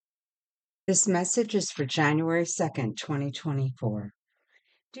This message is for January 2nd, 2024.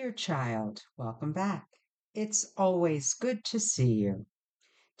 Dear child, welcome back. It's always good to see you.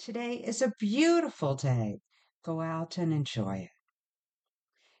 Today is a beautiful day. Go out and enjoy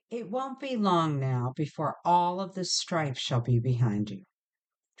it. It won't be long now before all of the strife shall be behind you.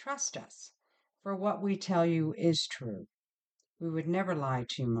 Trust us, for what we tell you is true. We would never lie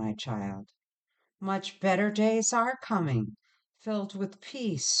to you, my child. Much better days are coming, filled with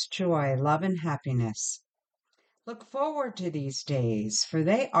peace, joy, love, and happiness. Look forward to these days, for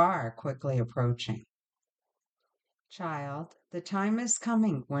they are quickly approaching. Child, the time is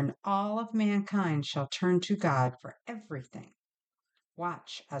coming when all of mankind shall turn to God for everything.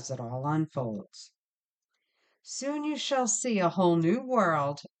 Watch as it all unfolds. Soon you shall see a whole new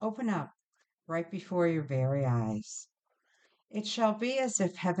world open up right before your very eyes. It shall be as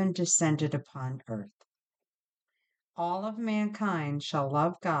if heaven descended upon earth. All of mankind shall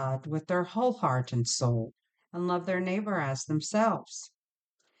love God with their whole heart and soul, and love their neighbor as themselves.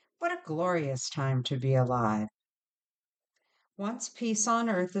 What a glorious time to be alive. Once peace on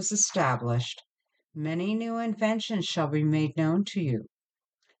earth is established, many new inventions shall be made known to you.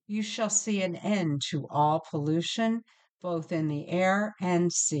 You shall see an end to all pollution, both in the air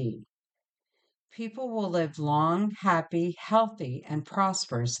and sea. People will live long, happy, healthy, and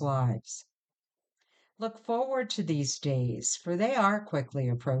prosperous lives. Look forward to these days, for they are quickly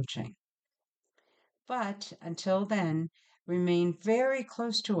approaching. But until then, remain very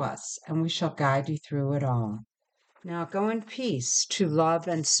close to us, and we shall guide you through it all. Now go in peace to love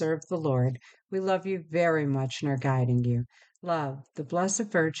and serve the Lord. We love you very much and are guiding you. Love, the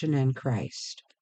Blessed Virgin and Christ.